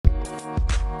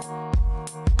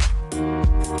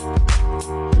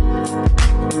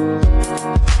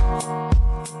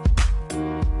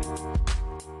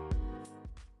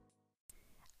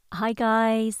Hi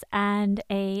guys, and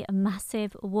a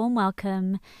massive warm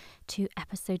welcome to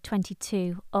episode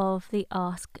 22 of the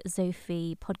Ask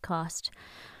Zophie podcast.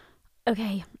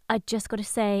 Okay, I just got to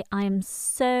say I am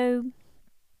so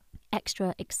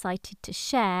extra excited to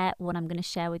share what I'm going to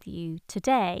share with you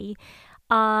today.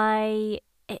 I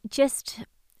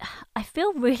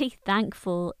feel really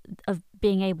thankful of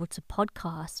being able to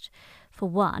podcast, for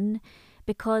one,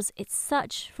 because it's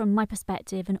such, from my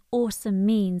perspective, an awesome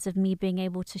means of me being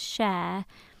able to share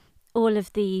all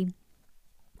of the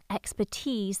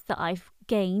expertise that I've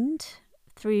gained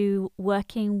through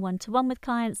working one-to-one with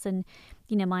clients and,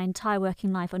 my entire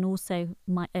working life, and also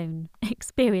my own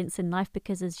experience in life,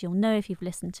 because as you'll know if you've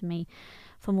listened to me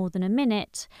for more than a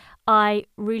minute, I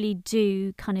really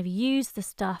do kind of use the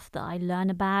stuff that I learn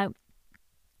about,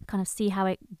 kind of see how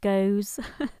it goes,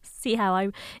 see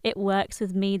how it works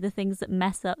with me, the things that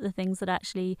mess up, the things that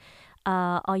actually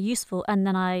are useful, and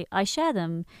then I share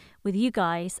them with you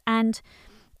guys. And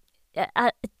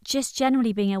just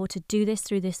generally being able to do this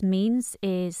through this means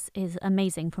is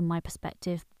amazing from my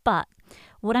perspective. But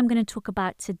what I'm going to talk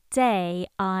about today,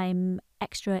 I'm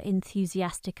extra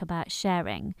enthusiastic about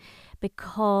sharing,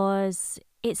 because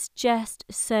it's just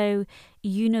so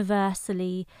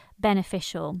universally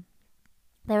beneficial.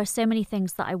 There are so many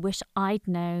things that I wish I'd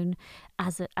known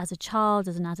as a child,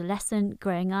 as an adolescent,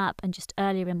 growing up, and just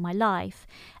earlier in my life.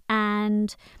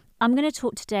 And I'm going to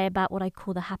talk today about what I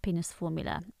call the happiness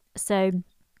formula. So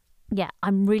yeah,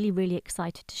 I'm really, really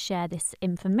excited to share this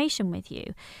information with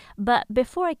you. But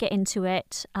before I get into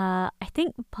it, I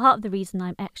think part of the reason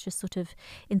I'm extra sort of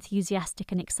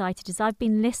enthusiastic and excited is I've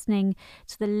been listening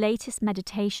to the latest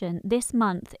meditation this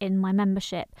month in my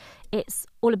membership. It's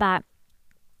all about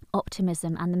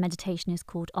optimism, and the meditation is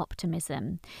called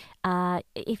Optimism.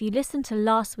 If you listen to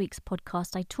last week's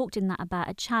podcast, I talked in that about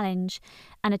a challenge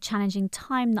and a challenging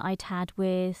time that I'd had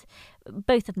with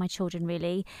both of my children,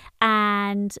 really.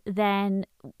 And then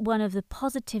one of the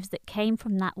positives that came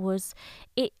from that was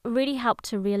it really helped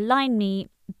to realign me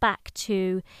back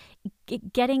to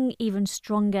getting even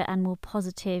stronger and more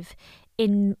positive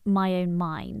in my own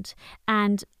mind.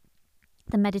 And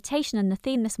the meditation and the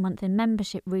theme this month in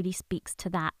membership really speaks to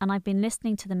that. And I've been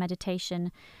listening to the meditation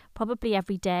probably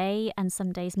every day, and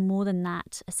some days more than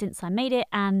that, since I made it.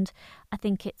 And I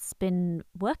think it's been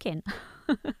working.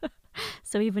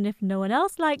 So even if no one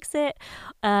else likes it,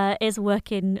 it's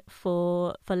working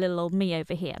for little old me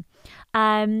over here.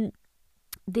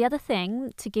 The other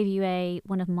thing, to give you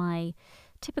one of my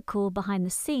typical behind the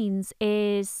scenes,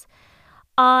 is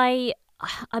I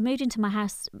moved into my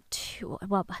house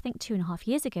I think 2.5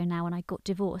 years ago now, when I got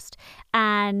divorced,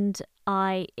 and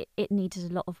it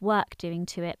needed a lot of work doing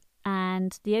to it.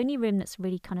 And the only room that's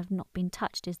really kind of not been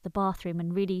touched is the bathroom,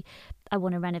 and really I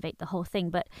want to renovate the whole thing,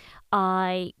 but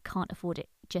I can't afford it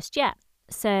just yet.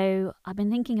 So I've been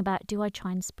thinking about, do I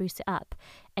try and spruce it up?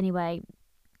 Anyway,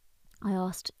 I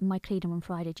asked my cleaner on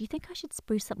Friday, do you think I should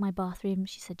spruce up my bathroom?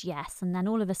 She said yes. And then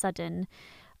all of a sudden,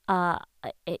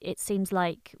 it seems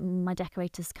like my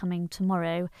decorator's coming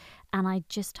tomorrow, and I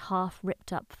just half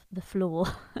ripped up the floor.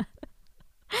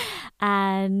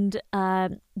 And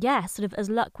sort of as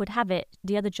luck would have it,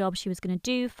 the other job she was going to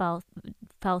do fell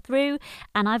through,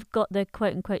 and I've got the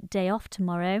quote-unquote day off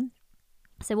tomorrow.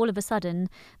 So all of a sudden,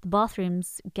 the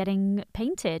bathroom's getting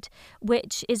painted,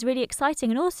 which is really exciting,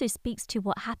 and also speaks to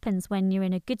what happens when you're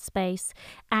in a good space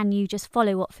and you just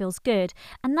follow what feels good.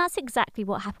 And that's exactly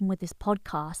what happened with this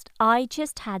podcast. I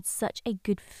just had such a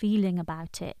good feeling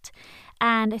about it.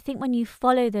 And I think when you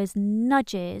follow those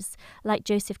nudges, like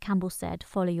Joseph Campbell said,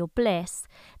 follow your bliss,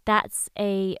 that's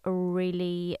a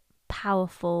really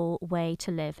powerful way to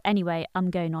live. Anyway,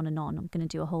 I'm going on and on. I'm going to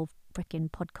do a whole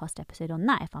freaking podcast episode on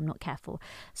that if I'm not careful.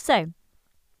 So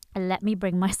let me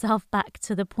bring myself back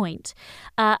to the point.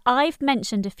 I've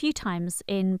mentioned a few times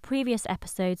in previous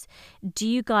episodes, do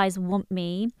you guys want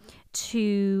me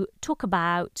to talk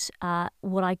about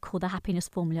what I call the happiness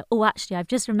formula? Oh, actually, I've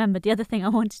just remembered the other thing I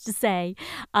wanted to say.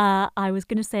 I was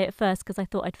going to say it first because I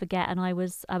thought I'd forget, and I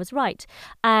was right.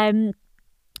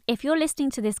 If you're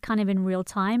listening to this kind of in real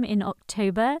time in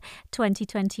October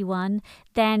 2021,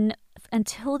 then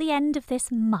until the end of this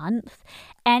month,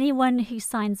 anyone who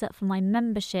signs up for my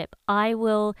membership, I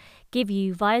will give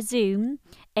you via Zoom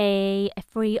a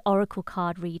free oracle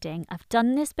card reading. I've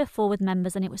done this before with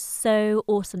members, and it was so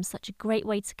awesome, such a great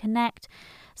way to connect.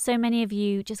 So many of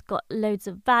you just got loads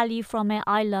of value from it.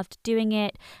 I loved doing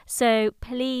it. So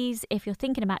please, if you're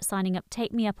thinking about signing up,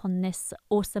 take me up on this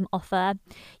awesome offer.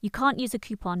 You can't use a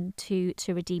coupon to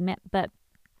redeem it, but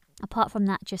Apart from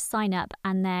that, just sign up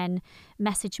and then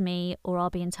message me, or I'll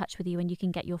be in touch with you and you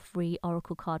can get your free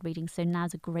Oracle card reading. So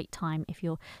now's a great time if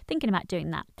you're thinking about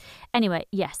doing that. Anyway,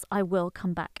 yes, I will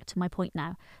come back to my point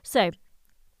now. So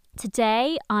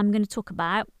today I'm going to talk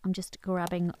about, I'm just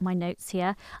grabbing my notes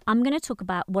here, I'm going to talk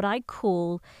about what I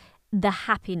call the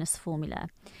happiness formula.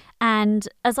 And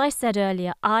as I said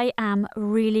earlier, I am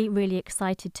really, really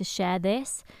excited to share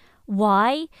this.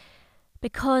 Why?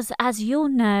 Because as you'll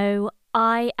know,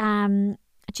 I am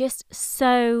just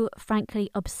so frankly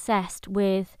obsessed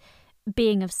with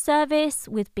being of service,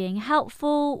 with being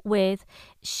helpful, with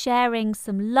sharing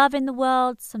some love in the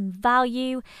world, some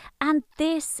value. And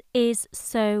this is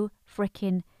so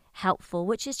freaking helpful,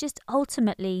 which is just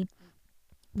ultimately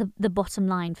the bottom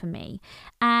line for me.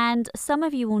 And some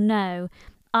of you will know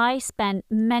I spent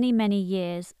many, many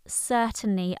years,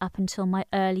 certainly up until my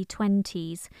early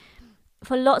 20s,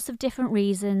 for lots of different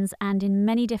reasons and in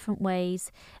many different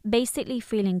ways, basically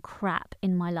feeling crap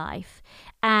in my life.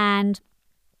 And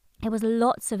it was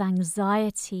lots of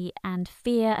anxiety and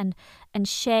fear and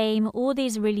shame, all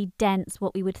these really dense,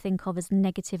 what we would think of as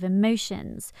negative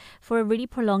emotions for a really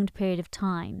prolonged period of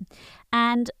time.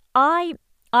 And I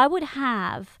would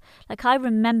have, like, I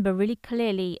remember really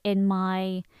clearly in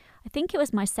I think it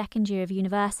was my second year of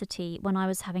university when I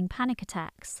was having panic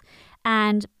attacks.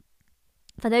 And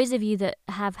for those of you that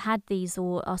have had these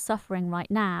or are suffering right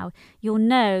now, you'll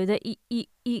know that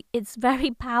it's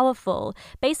very powerful.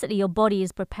 Basically, your body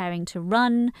is preparing to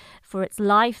run for its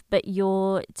life, but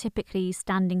you're typically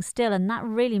standing still, and that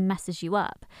really messes you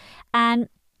up. And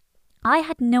I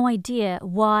had no idea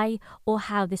why or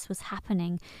how this was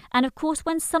happening. And of course,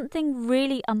 when something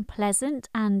really unpleasant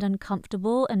and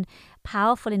uncomfortable and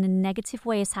powerful in a negative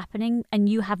way is happening, and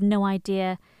you have no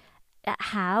idea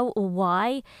how or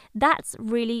why, that's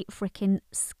really freaking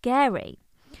scary.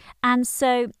 And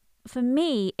so for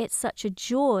me, it's such a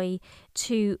joy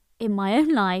to, in my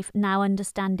own life, now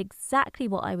understand exactly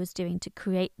what I was doing to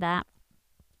create that,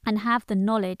 and have the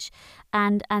knowledge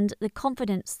and the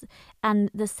confidence and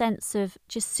the sense of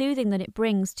just soothing that it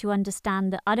brings to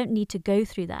understand that I don't need to go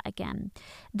through that again.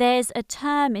 There's a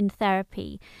term in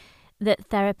therapy that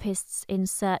therapists in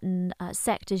certain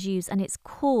sectors use, and it's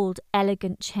called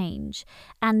elegant change.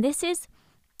 And this is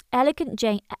elegant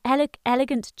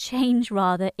change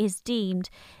is deemed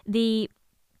the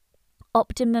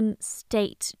optimum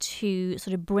state to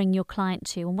sort of bring your client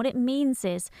to. And what it means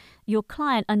is your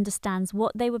client understands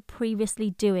what they were previously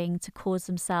doing to cause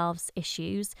themselves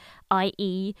issues,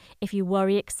 i.e., if you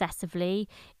worry excessively,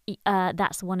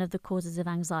 that's one of the causes of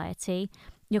anxiety.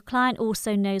 Your client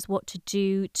also knows what to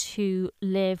do to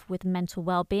live with mental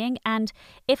well-being, and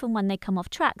if and when they come off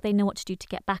track, they know what to do to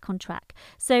get back on track.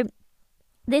 So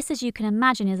this, as you can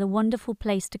imagine, is a wonderful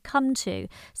place to come to.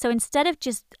 So instead of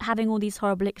just having all these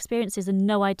horrible experiences and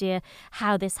no idea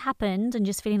how this happened and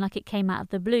just feeling like it came out of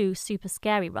the blue, super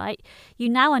scary, right? You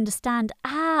now understand,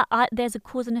 there's a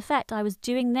cause and effect. I was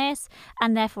doing this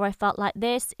and therefore I felt like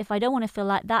this. If I don't want to feel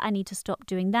like that, I need to stop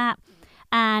doing that.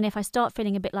 And if I start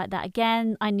feeling a bit like that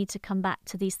again, I need to come back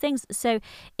to these things. So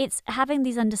it's having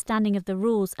these understanding of the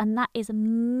rules, and that is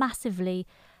massively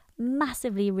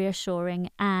reassuring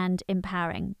and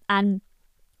empowering. And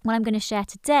what I'm going to share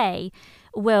today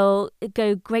will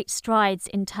go great strides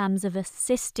in terms of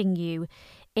assisting you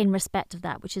in respect of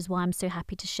that, which is why I'm so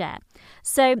happy to share.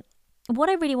 So what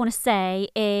I really want to say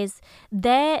is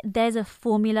there's a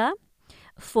formula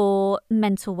for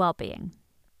mental well-being.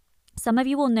 Some of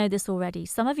you will know this already.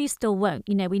 Some of you still won't.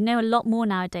 You know, we know a lot more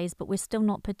nowadays, but we're still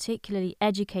not particularly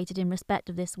educated in respect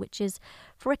of this, which is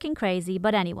freaking crazy.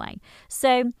 But anyway,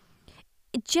 so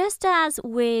just as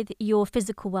with your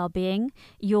physical well-being,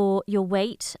 your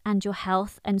weight and your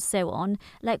health and so on,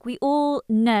 like we all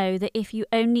know that if you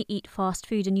only eat fast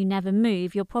food and you never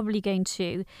move, you're probably going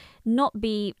to not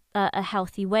be a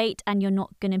healthy weight and you're not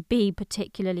going to be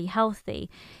particularly healthy.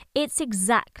 It's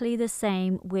exactly the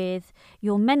same with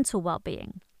your mental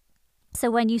well-being. So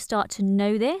when you start to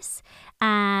know this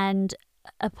and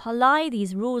apply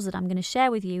these rules that I'm going to share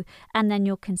with you, and then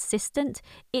you're consistent,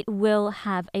 it will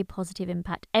have a positive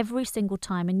impact every single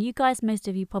time. And you guys, most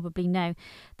of you probably know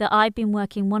that I've been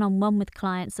working one-on-one with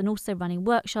clients and also running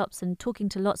workshops and talking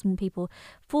to lots more people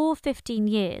for 15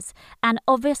 years. And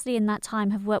obviously in that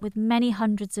time have worked with many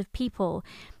hundreds of people.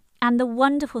 And the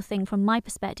wonderful thing from my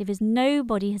perspective is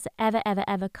nobody has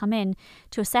ever come in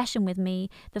to a session with me,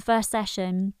 the first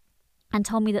session, and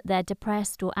told me that they're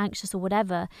depressed or anxious or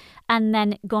whatever, and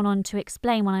then gone on to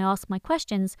explain when I ask my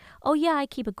questions, oh yeah, I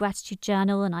keep a gratitude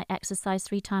journal and I exercise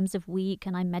 3 times a week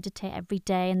and I meditate every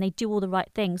day, and they do all the right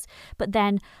things. But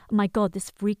then, oh my God, this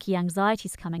freaky anxiety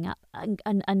is coming up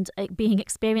and being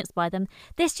experienced by them.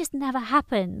 This just never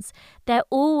happens. They're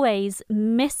always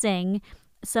missing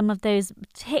some of those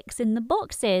ticks in the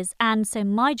boxes. And so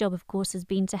my job, of course, has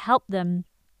been to help them,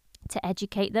 to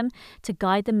educate them, to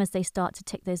guide them as they start to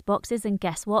tick those boxes. And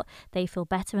guess what? They feel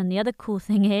better. And the other cool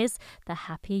thing is, the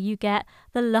happier you get,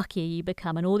 the luckier you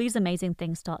become. And all these amazing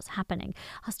things start happening.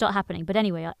 But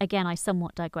anyway, again, I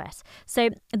somewhat digress. So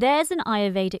there's an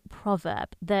Ayurvedic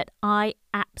proverb that I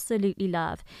absolutely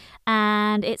love.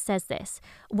 And it says this: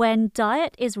 when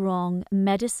diet is wrong,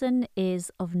 medicine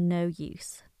is of no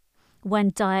use.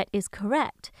 When diet is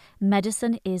correct,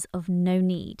 medicine is of no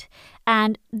need.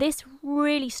 And this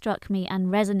really struck me and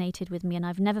resonated with me, and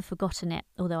I've never forgotten it,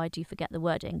 although I do forget the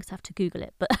wording because I have to Google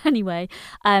it. But anyway,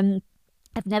 I've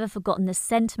never forgotten the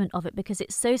sentiment of it because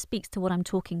it so speaks to what I'm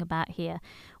talking about here.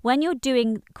 When you're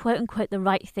doing, quote unquote, the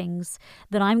right things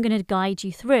that I'm going to guide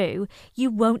you through, you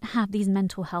won't have these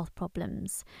mental health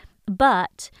problems.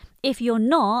 But if you're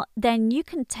not, then you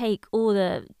can take all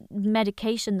the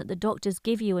medication that the doctors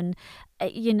give you and,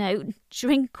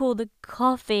 drink all the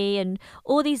coffee and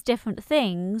all these different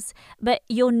things, but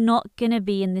you're not going to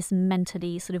be in this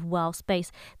mentally sort of well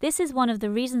space. This is one of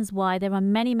the reasons why there are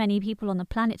many, many people on the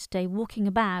planet today walking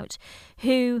about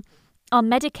who are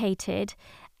medicated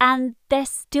and they're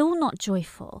still not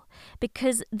joyful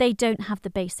because they don't have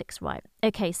the basics right.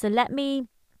 Okay, so let me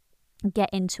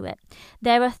get into it.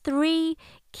 There are 3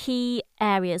 key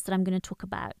areas that I'm going to talk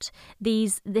about.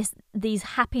 These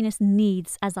happiness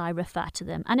needs, as I refer to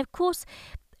them. And of course,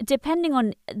 depending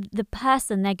on the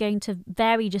person, they're going to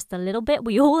vary just a little bit.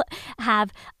 We all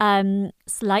have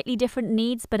slightly different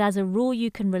needs, but as a rule, you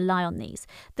can rely on these.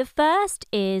 The first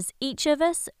is each of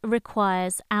us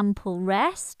requires ample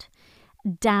rest,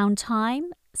 downtime,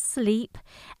 sleep,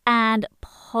 and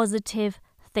positive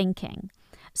thinking.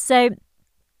 So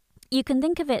you can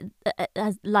think of it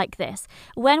as like this.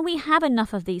 When we have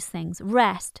enough of these things,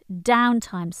 rest,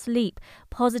 downtime, sleep,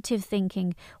 positive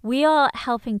thinking, we are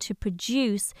helping to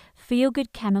produce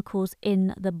feel-good chemicals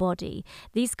in the body.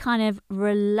 These kind of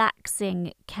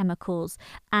relaxing chemicals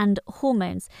and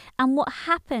hormones. And what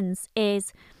happens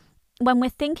is, when we're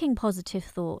thinking positive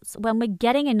thoughts, when we're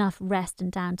getting enough rest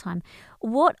and downtime,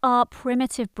 what our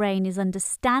primitive brain is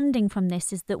understanding from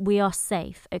this is that we are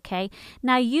safe, okay?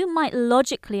 Now, you might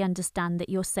logically understand that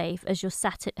you're safe as you're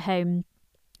sat at home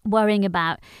worrying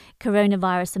about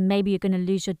coronavirus and maybe you're going to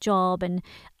lose your job and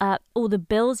all the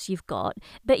bills you've got,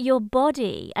 but your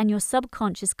body and your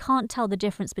subconscious can't tell the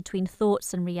difference between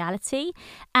thoughts and reality.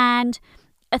 And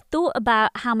a thought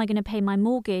about how am I going to pay my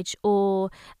mortgage, or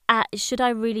should I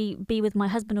really be with my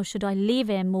husband or should I leave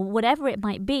him, or whatever it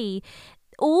might be,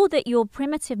 all that your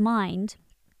primitive mind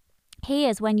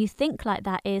hears when you think like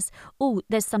that is, oh,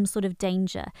 there's some sort of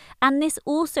danger. And this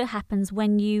also happens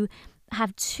when you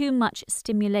have too much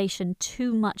stimulation,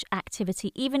 too much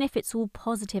activity, even if it's all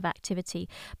positive activity.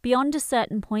 Beyond a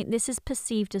certain point, this is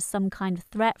perceived as some kind of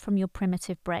threat from your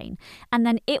primitive brain. And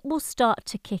then it will start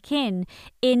to kick in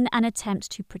an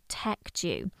attempt to protect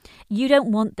you. You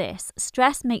don't want this.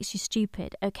 Stress makes you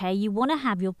stupid, okay? You want to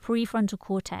have your prefrontal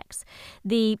cortex,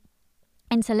 the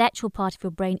intellectual part of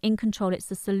your brain, in control. It's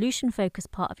the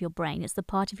solution-focused part of your brain. It's the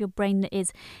part of your brain that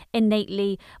is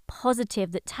innately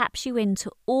positive, that taps you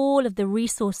into all of the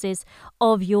resources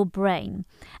of your brain.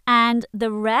 And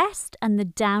the rest and the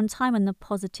downtime and the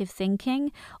positive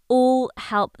thinking all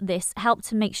help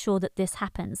to make sure that this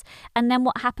happens. And then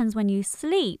what happens when you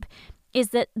sleep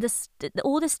is that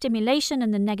all the stimulation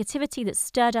and the negativity that's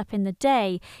stirred up in the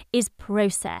day is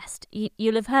processed.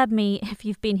 You'll have heard me, if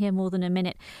you've been here more than a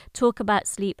minute, talk about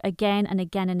sleep again and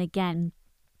again and again,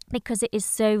 because it is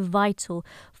so vital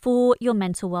for your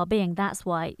mental well-being. That's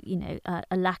why,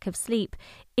 a lack of sleep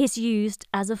is used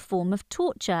as a form of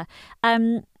torture.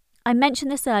 I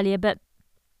mentioned this earlier, but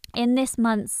in this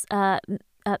month's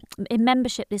in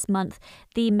membership this month,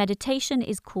 the meditation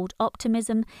is called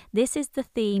Optimism. This is the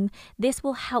theme. This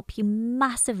will help you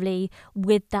massively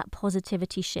with that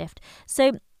positivity shift.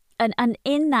 So, and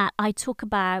in that, I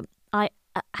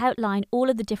outline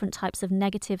all of the different types of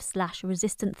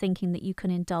negative/resistant thinking that you can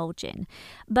indulge in.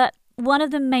 But one of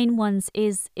the main ones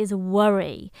is a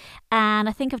worry. And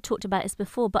I think I've talked about this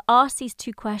before, but ask these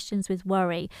 2 questions with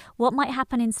worry. What might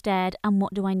happen instead, and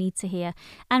what do I need to hear?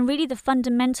 And really the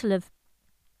fundamental of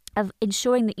of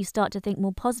ensuring that you start to think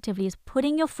more positively is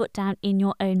putting your foot down in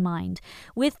your own mind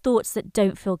with thoughts that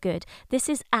don't feel good. This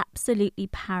is absolutely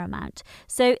paramount.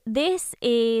 So this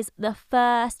is the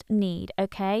first need,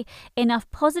 okay? Enough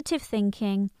positive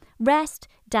thinking, rest,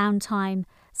 downtime,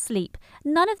 sleep.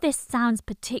 None of this sounds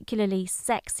particularly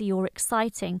sexy or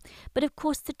exciting, but of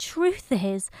course the truth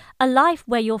is a life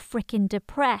where you're freaking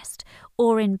depressed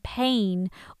or in pain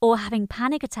or having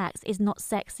panic attacks is not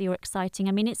sexy or exciting.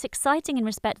 I mean, it's exciting in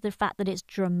respect to the fact that it's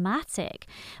dramatic,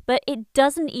 but it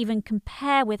doesn't even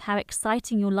compare with how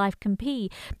exciting your life can be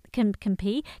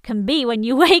when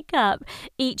you wake up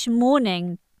each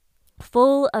morning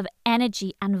full of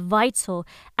energy and vital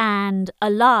and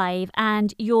alive,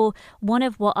 and you're one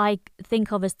of what I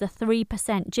think of as the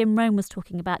 3%. Jim Rohn was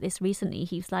talking about this recently.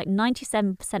 He's like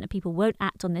 97% of people won't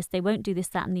act on this. They won't do this,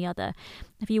 that and the other.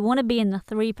 If you want to be in the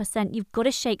 3%, you've got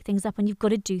to shake things up and you've got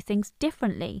to do things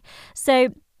differently.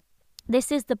 So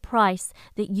this is the price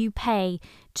that you pay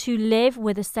to live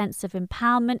with a sense of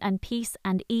empowerment and peace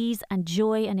and ease and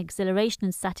joy and exhilaration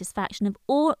and satisfaction of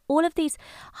all of these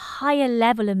higher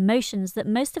level emotions that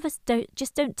most of us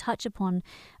don't touch upon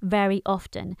very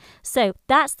often. So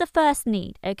that's the first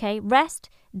need, okay? Rest,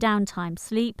 downtime,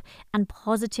 sleep, and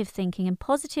positive thinking. And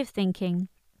positive thinking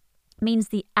means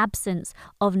the absence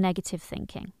of negative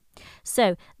thinking.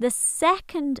 So the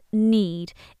second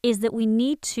need is that we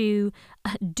need to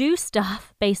do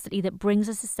stuff basically that brings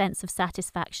us a sense of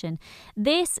satisfaction.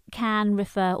 This can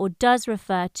refer or does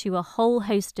refer to a whole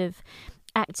host of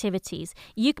activities.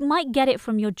 You might get it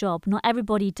from your job. Not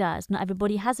everybody does. Not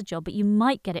everybody has a job, but you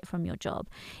might get it from your job.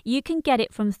 You can get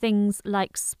it from things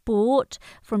like sport,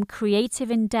 from creative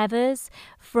endeavors,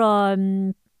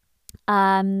 from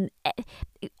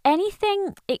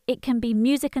anything. It can be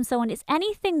music and so on. It's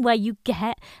anything where you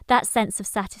get that sense of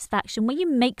satisfaction, where you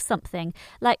make something.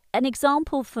 Like an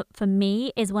example for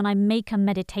me is when I make a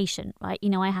meditation, right? You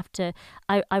know,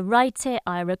 I write it,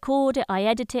 I record it, I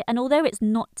edit it, and although it's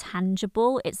not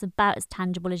tangible, it's about as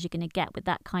tangible as you're going to get with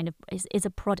that kind of, is a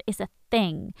product, it's a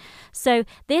thing. So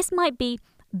this might be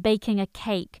baking a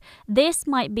cake. This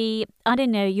might be, I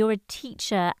don't know, you're a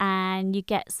teacher and you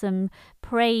get some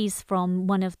praise from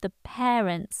one of the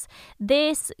parents.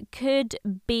 This could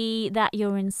be that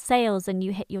you're in sales and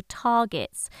you hit your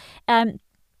targets.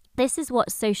 This is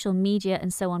what social media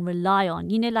and so on rely on.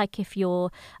 You know, like if you're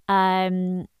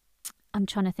I'm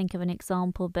trying to think of an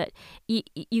example, but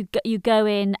you go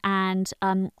in and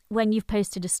when you've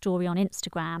posted a story on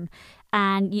Instagram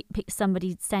and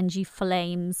somebody sends you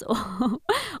flames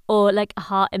or like a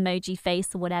heart emoji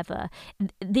face or whatever,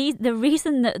 the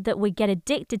reason that we get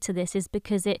addicted to this is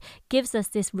because it gives us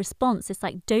this response, this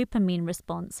like dopamine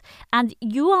response. And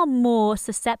you are more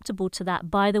susceptible to that,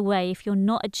 by the way, if you're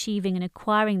not achieving and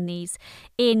acquiring these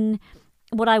in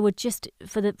what I would just,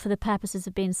 for the purposes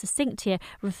of being succinct here,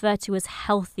 refer to as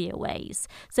healthier ways.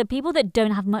 So people that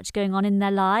don't have much going on in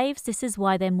their lives, this is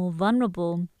why they're more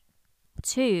vulnerable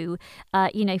to,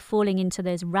 falling into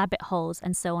those rabbit holes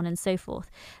and so on and so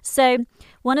forth. So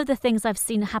one of the things I've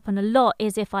seen happen a lot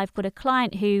is if I've got a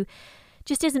client who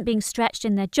just isn't being stretched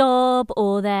in their job,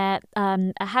 or they're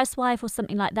a housewife or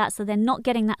something like that, so they're not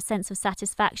getting that sense of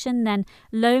satisfaction, then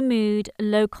low mood,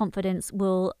 low confidence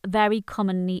will very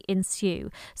commonly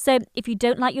ensue. So if you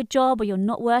don't like your job, or you're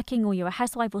not working, or you're a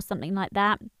housewife or something like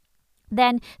that,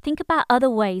 then think about other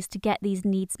ways to get these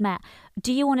needs met.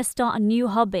 Do you want to start a new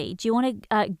hobby? Do you want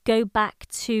to go back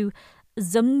to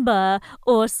Zumba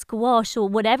or squash or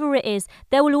whatever it is?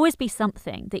 There will always be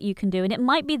something that you can do, and it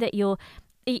might be that you've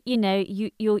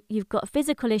got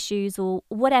physical issues or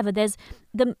whatever. There's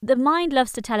the mind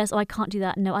loves to tell us, oh, I can't do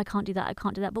that. No, I can't do that. I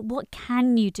can't do that. But what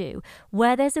can you do?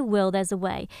 Where there's a will, there's a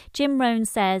way. Jim Rohn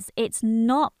says it's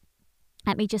not,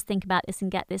 let me just think about this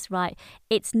and get this right.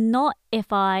 It's not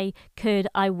if I could,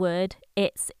 I would.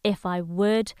 It's if I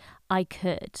would, I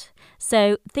could.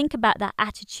 So think about that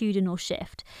attitudinal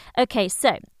shift. Okay,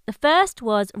 so the first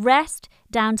was rest,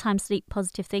 downtime, sleep,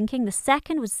 positive thinking. The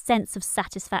second was sense of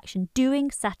satisfaction,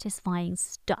 doing satisfying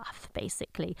stuff,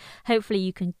 basically. Hopefully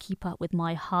you can keep up with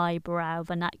my highbrow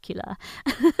vernacular.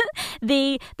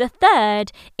 The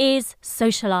third is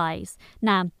socialize.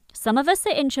 Now, some of us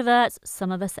are introverts,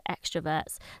 some of us are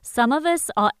extroverts. Some of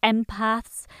us are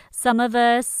empaths, some of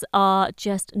us are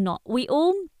just not.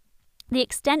 The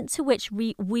extent to which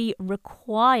we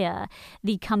require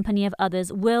the company of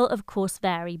others will, of course,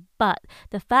 vary. But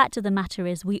the fact of the matter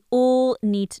is we all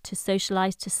need to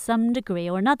socialize to some degree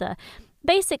or another.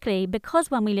 Basically, because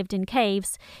when we lived in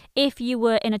caves, if you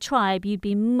were in a tribe, you'd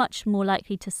be much more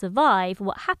likely to survive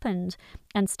what happened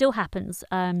and still happens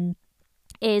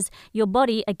is your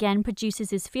body again produces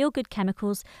these feel-good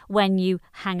chemicals when you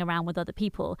hang around with other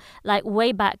people. Like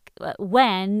way back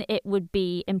when it would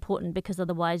be important because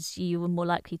otherwise you were more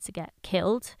likely to get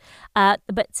killed.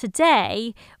 But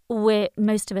today,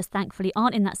 most of us thankfully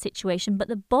aren't in that situation, but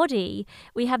the body,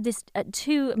 we have this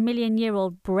 2 million year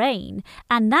old brain,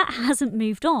 and that hasn't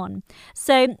moved on.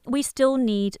 So we still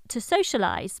need to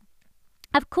socialize.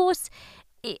 Of course,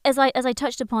 as I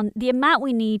touched upon, the amount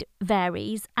we need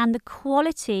varies, and the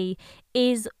quality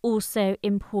is also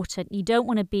important. You don't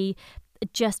want to be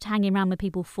just hanging around with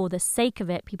people for the sake of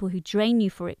it, people who drain you,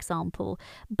 for example,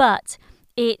 but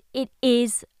it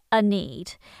is a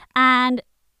need. And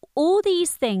all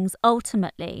these things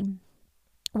ultimately,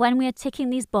 when we are ticking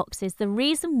these boxes, the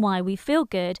reason why we feel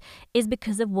good is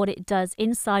because of what it does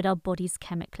inside our bodies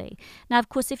chemically. Now, of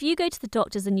course, if you go to the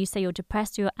doctors and you say you're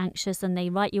depressed or you're anxious and they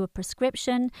write you a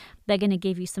prescription, they're going to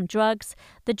give you some drugs.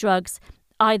 The drugs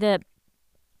either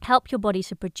help your body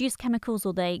to produce chemicals,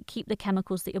 or they keep the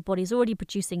chemicals that your body's already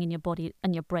producing in your body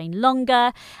and your brain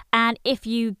longer. And if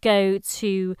you go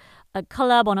to a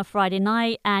club on a Friday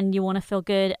night and you want to feel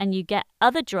good and you get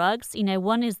other drugs,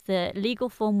 one is the legal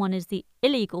form, one is the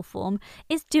illegal form,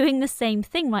 it's doing the same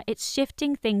thing, right? It's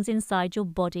shifting things inside your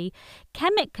body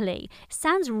chemically. It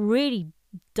sounds really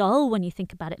dull when you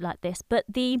think about it like this, but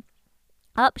the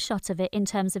upshot of it in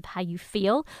terms of how you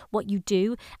feel, what you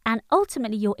do, and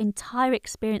ultimately your entire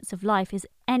experience of life is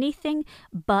anything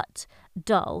but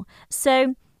dull.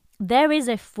 So there is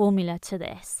a formula to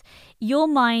this. Your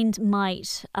mind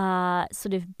might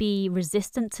sort of be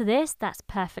resistant to this. That's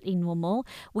perfectly normal.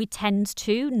 We tend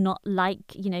to not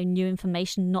like, new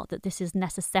information, not that this is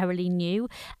necessarily new.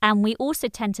 And we also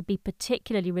tend to be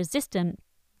particularly resistant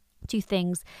to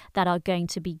things that are going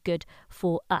to be good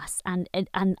for us and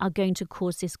are going to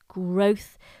cause this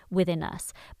growth within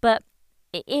us. But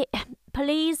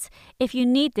please, if you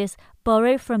need this,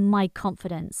 borrow from my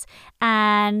confidence.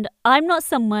 And I'm not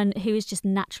someone who is just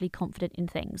naturally confident in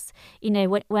things.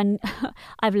 When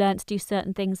I've learned to do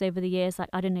certain things over the years, like,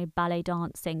 ballet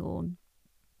dancing or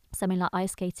something like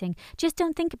ice skating, just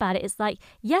don't think about it. It's like,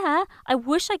 yeah, I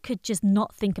wish I could just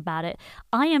not think about it.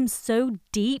 I am so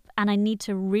deep and I need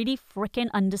to really freaking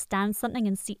understand something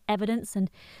and see evidence and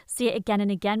see it again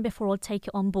and again before I'll take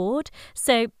it on board.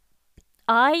 So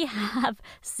I have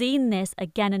seen this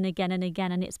again and again and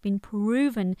again, and it's been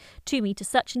proven to me to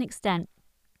such an extent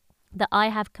that I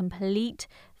have complete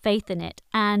faith in it.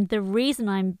 And the reason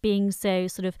I'm being so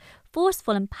sort of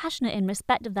forceful and passionate in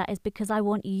respect of that is because I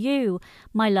want you,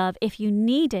 my love, if you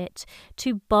need it,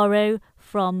 to borrow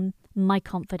from my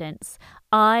confidence.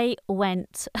 I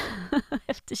went, I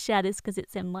have to share this because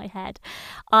it's in my head.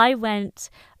 I went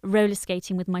roller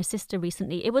skating with my sister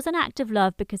recently. It was an act of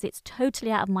love because it's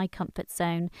totally out of my comfort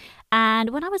zone. And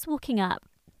when I was walking up,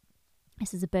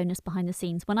 this is a bonus behind the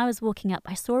scenes. When I was walking up,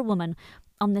 I saw a woman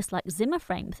on this like Zimmer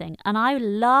frame thing, and I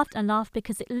laughed and laughed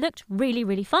because it looked really,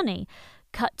 really funny.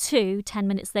 Cut to 10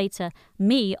 minutes later,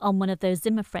 me on one of those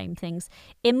Zimmer frame things.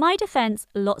 In my defense,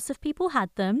 lots of people had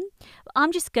them.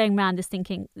 I'm just going around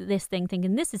thinking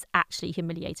this is actually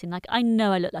humiliating. Like, I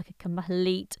know I look like a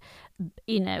complete,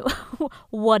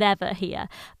 whatever here.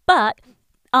 But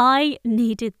I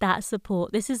needed that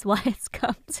support. This is why it's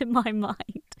come to my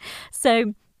mind.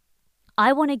 So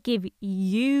I want to give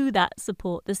you that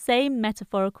support, the same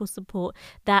metaphorical support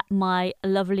that my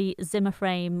lovely Zimmer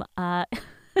frame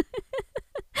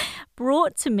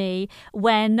brought to me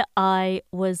when I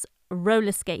was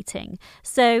roller skating.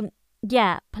 So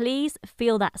yeah, please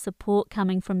feel that support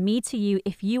coming from me to you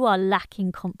if you are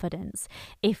lacking confidence.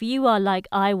 If you are like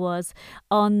I was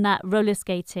on that roller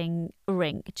skating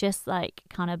rink, just like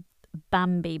kind of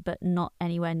Bambi, but not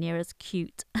anywhere near as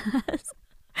cute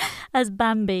as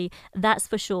Bambi, that's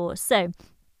for sure. So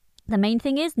the main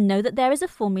thing is know that there is a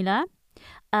formula.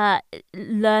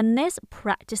 Learn this,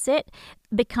 practice it,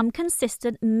 become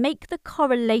consistent, make the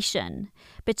correlation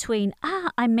between,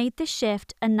 I made this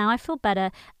shift and now I feel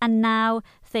better and now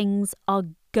things are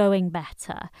going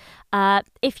better.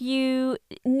 If you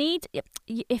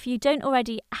don't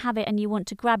already have it and you want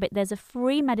to grab it, there's a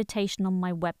free meditation on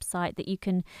my website that you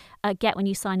can get when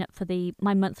you sign up for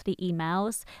my monthly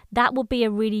emails. That will be a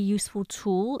really useful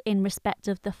tool in respect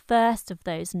of the first of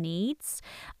those needs.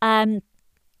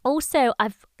 Also,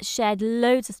 I've shared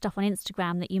loads of stuff on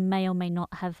Instagram that you may or may not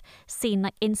have seen,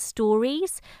 like in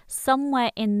stories.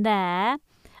 Somewhere in there,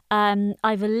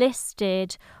 I've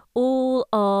listed all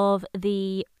of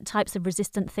the types of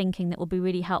resistant thinking that will be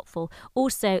really helpful.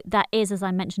 Also, that is, as I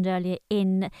mentioned earlier,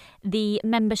 in the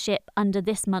membership under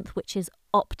this month, which is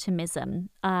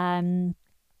optimism.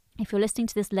 If you're listening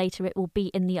to this later, it will be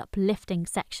in the uplifting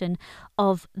section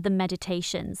of the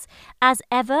meditations. As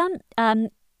ever,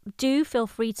 do feel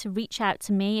free to reach out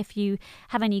to me if you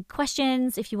have any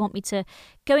questions, if you want me to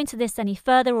go into this any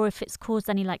further, or if it's caused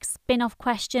any like spin-off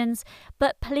questions.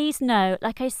 But please know,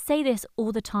 like I say this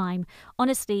all the time,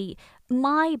 honestly,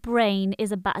 my brain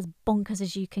is about as bonkers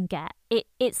as you can get.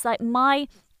 It's like my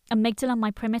amygdala, my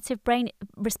primitive brain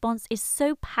response is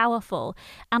so powerful,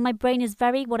 and my brain is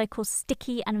very what I call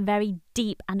sticky and very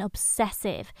deep and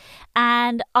obsessive.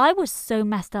 And I was so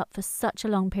messed up for such a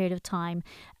long period of time.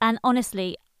 And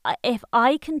honestly, if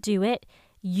I can do it,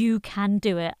 you can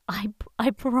do it. I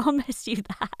promise you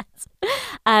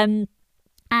that.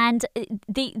 And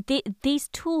these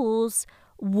tools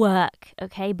work,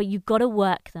 okay? But you've got to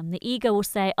work them. The ego will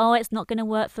say, oh, it's not going to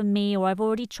work for me, or I've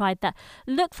already tried that.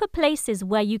 Look for places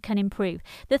where you can improve.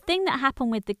 The thing that happened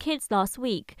with the kids last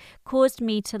week caused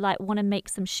me to like want to make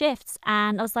some shifts.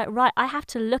 And I was like, right, I have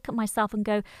to look at myself and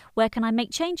go, where can I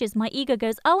make changes? My ego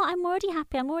goes, oh, I'm already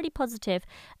happy. I'm already positive.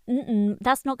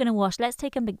 That's not going to wash. Let's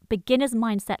take a beginner's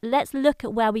mindset. Let's look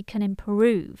at where we can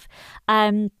improve.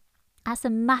 That's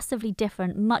a massively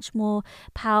different, much more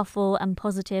powerful and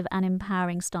positive and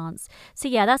empowering stance. So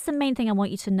yeah, that's the main thing I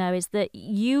want you to know, is that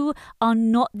you are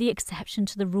not the exception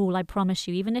to the rule, I promise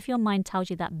you, even if your mind tells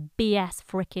you that BS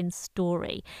freaking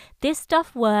story. This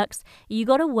stuff works. You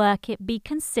got to work it, be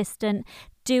consistent.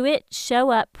 Do it, show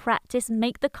up, practice,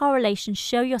 make the correlation,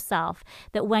 show yourself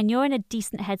that when you're in a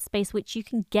decent headspace, which you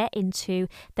can get into,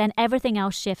 then everything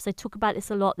else shifts. I talk about this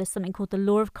a lot. There's something called the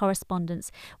law of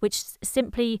correspondence, which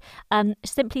simply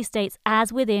states,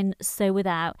 as within, so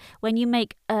without. When you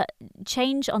make a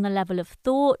change on the level of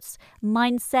thoughts,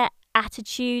 mindset,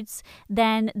 attitudes,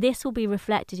 then this will be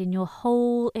reflected in your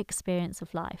whole experience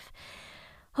of life.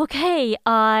 Okay,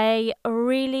 I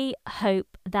really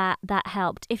hope that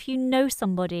helped. If you know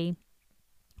somebody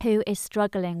who is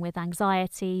struggling with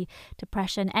anxiety,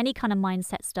 depression, any kind of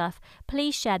mindset stuff,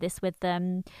 please share this with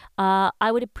them.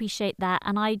 I would appreciate that.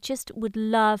 And I just would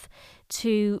love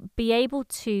to be able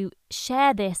to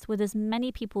share this with as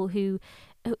many people who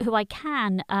I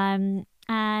can,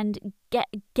 and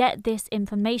get this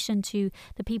information to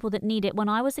the people that need it. When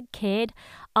I was a kid,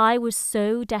 I was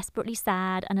so desperately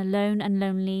sad and alone and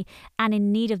lonely and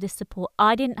in need of this support.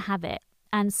 I didn't have it.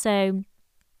 And so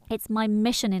it's my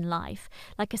mission in life,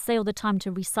 like I say all the time,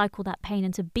 to recycle that pain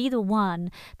and to be the one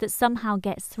that somehow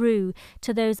gets through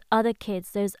to those other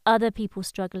kids, those other people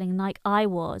struggling like I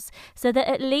was, so that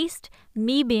at least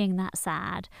me being that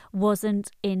sad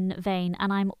wasn't in vain.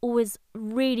 And I'm always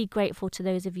really grateful to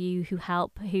those of you who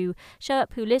help, who show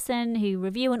up, who listen, who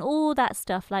review, and all that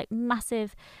stuff. Like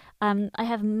massive, I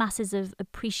have masses of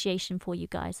appreciation for you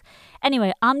guys.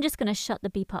 Anyway, I'm just going to shut the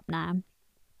beep up now.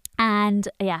 And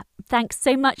yeah, thanks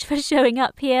so much for showing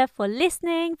up here, for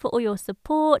listening, for all your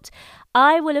support.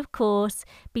 I will, of course,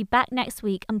 be back next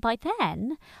week. And by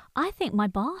then, I think my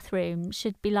bathroom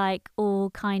should be like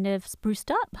all kind of spruced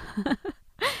up.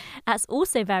 That's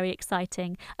also very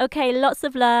exciting. Okay, lots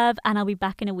of love, and I'll be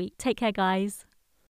back in a week. Take care, guys.